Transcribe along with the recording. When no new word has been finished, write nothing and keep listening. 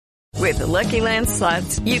With the Lucky Land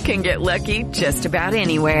Slots, you can get lucky just about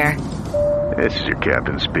anywhere. This is your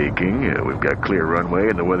captain speaking. We've got clear runway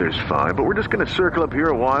and the weather's fine, but we're just going to circle up here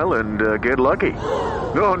a while and get lucky.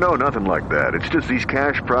 No, nothing like that. It's just these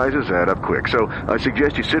cash prizes add up quick. So I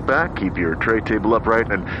suggest you sit back, keep your tray table upright,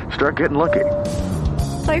 and start getting lucky.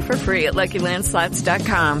 Play for free at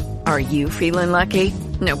LuckyLandSlots.com. Are you feeling lucky?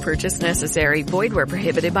 No purchase necessary. Void where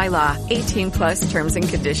prohibited by law. 18+ terms and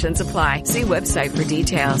conditions apply. See website for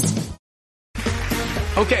details.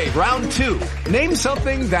 Okay, round two. Name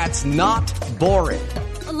something that's not boring.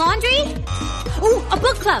 A laundry? Ooh, a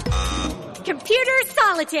book club. Computer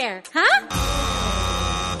solitaire, huh?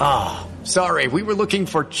 Ah, sorry, we were looking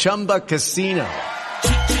for Chumba Casino.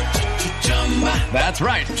 That's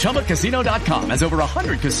right, ChumbaCasino.com has over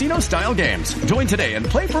 100 casino-style games. Join today and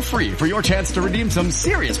play for free for your chance to redeem some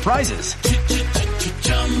serious prizes.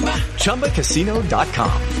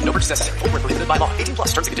 ChumbaCasino.com. No purchase necessary. Void where prohibited by law. 18+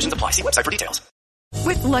 terms and conditions apply. See website for details.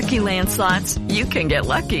 With Lucky Land Slots, you can get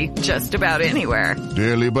lucky just about anywhere.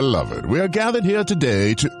 Dearly beloved, we are gathered here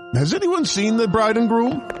today to... Has anyone seen the bride and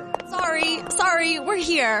groom? Sorry, we're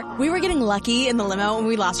here. We were getting lucky in the limo and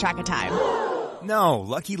we lost track of time. No,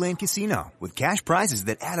 Lucky Land Casino, with cash prizes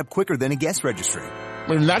that add up quicker than a guest registry.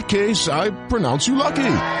 In that case, I pronounce you lucky.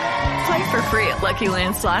 Play for free at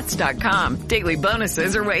LuckyLandSlots.com. Daily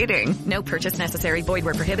bonuses are waiting. No purchase necessary. Void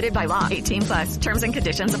where prohibited by law. 18+. Terms and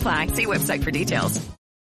conditions apply. See website for details.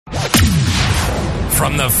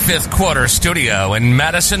 From the Fifth Quarter Studio in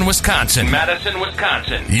Madison, Wisconsin.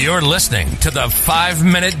 You're listening to the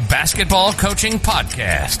 5-Minute Basketball Coaching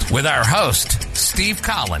Podcast with our host, Steve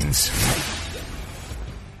Collins.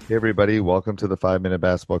 Hey everybody, welcome to the 5-Minute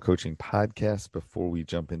Basketball Coaching Podcast. Before we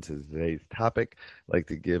jump into today's topic, I'd like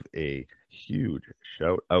to give a huge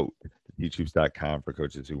shout out to teachhoops.com for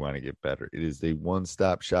coaches who want to get better. It is a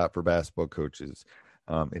one-stop shop for basketball coaches.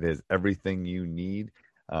 It has everything you need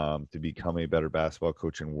to become a better basketball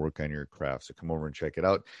coach and work on your craft. So come over and check it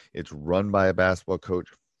out. It's run by a basketball coach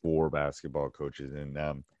for basketball coaches. And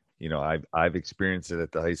I've experienced it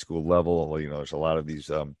at the high school level. There's a lot of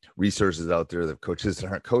these resources out there that coaches that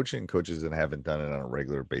aren't coaching, coaches that haven't done it on a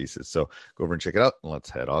regular basis. So go over and check it out, and let's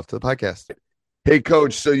head off to the podcast. Hey,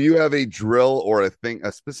 Coach. So you have a drill or a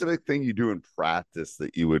specific thing you do in practice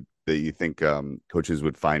that you think coaches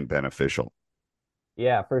would find beneficial?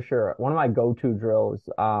 Yeah, for sure. One of my go-to drills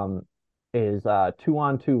is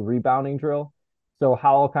 2-on-2 rebounding drill. So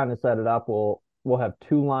how I'll kind of set it up, we'll have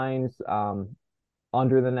two lines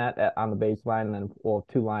under the net on the baseline, and then we'll have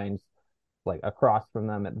two lines like across from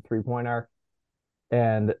them at the 3-point arc.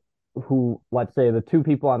 And let's say the two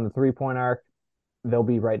people on the 3-point arc, they'll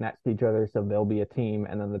be right next to each other, so they'll be a team,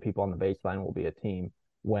 and then the people on the baseline will be a team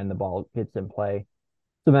when the ball gets in play.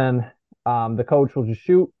 So then the coach will just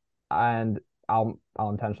shoot, and I'll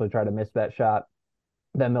intentionally try to miss that shot.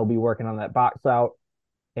 Then they'll be working on that box out,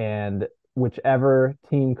 and whichever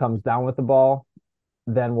team comes down with the ball,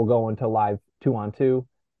 then we'll go into live 2-on-2,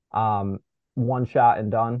 one shot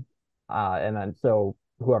and done. And then so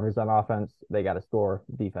whoever's on offense, they got to score.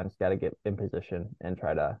 Defense got to get in position and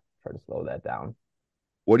try to slow that down.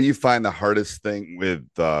 What do you find the hardest thing with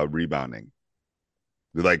rebounding?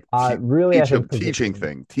 Like really, teaching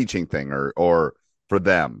thing, or for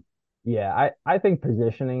them? Yeah, I think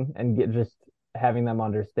positioning and just having them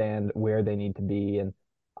understand where they need to be and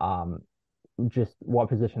just what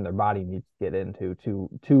position their body needs to get into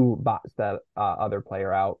to box that other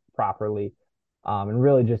player out properly, and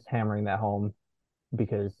really just hammering that home,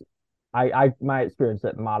 because my experience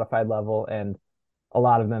at modified level, and a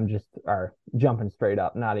lot of them just are jumping straight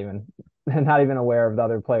up, not even aware of the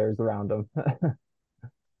other players around them.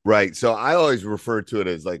 Right. So I always refer to it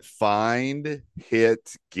as like find,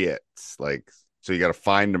 hit, get. Like, so you got to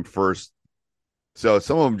find them first. So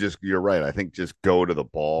some of them you're right. I think just go to the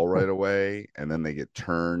ball right away, and then they get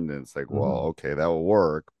turned, and it's like, well, okay, that will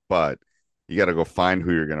work, but you got to go find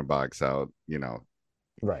who you're going to box out,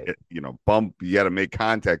 right. Bump, you got to make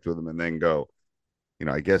contact with them and then go,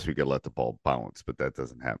 I guess we could let the ball bounce, but that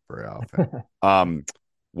doesn't happen very often.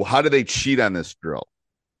 Well, how do they cheat on this drill?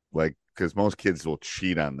 Like, because most kids will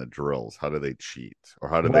cheat on the drills. How do they cheat, or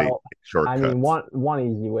how do they shortcuts? I mean, one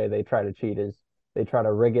easy way they try to cheat is they try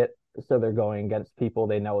to rig it so they're going against people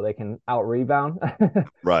they know they can out rebound.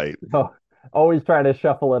 Right. So always try to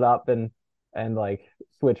shuffle it up and like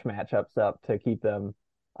switch matchups up to keep them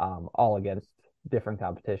all against different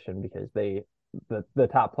competition, because the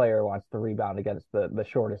top player wants to rebound against the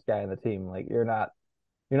shortest guy in the team. Like, you're not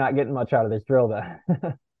getting much out of this drill then.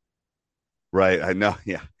 Right. I know.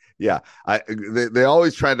 Yeah. Yeah. They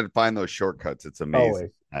always try to find those shortcuts. It's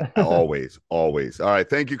amazing. Always. Always. All right.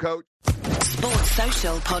 Thank you, Coach. Sports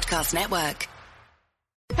Social Podcast Network.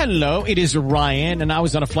 Hello, it is Ryan, and I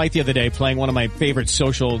was on a flight the other day playing one of my favorite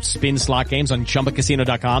social spin slot games on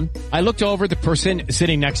ChumbaCasino.com. I looked over at the person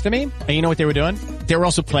sitting next to me, and you know what they were doing? They were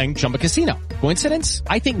also playing Chumba Casino. Coincidence?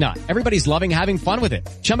 I think not. Everybody's loving having fun with it.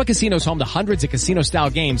 Chumba Casino is home to hundreds of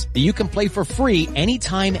casino-style games that you can play for free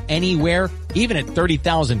anytime, anywhere, even at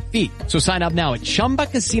 30,000 feet. So sign up now at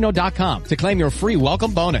ChumbaCasino.com to claim your free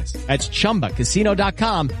welcome bonus. That's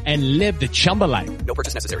ChumbaCasino.com and live the Chumba life. No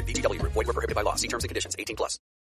purchase necessary. VGW. Void where prohibited by law. See terms and conditions. 18+.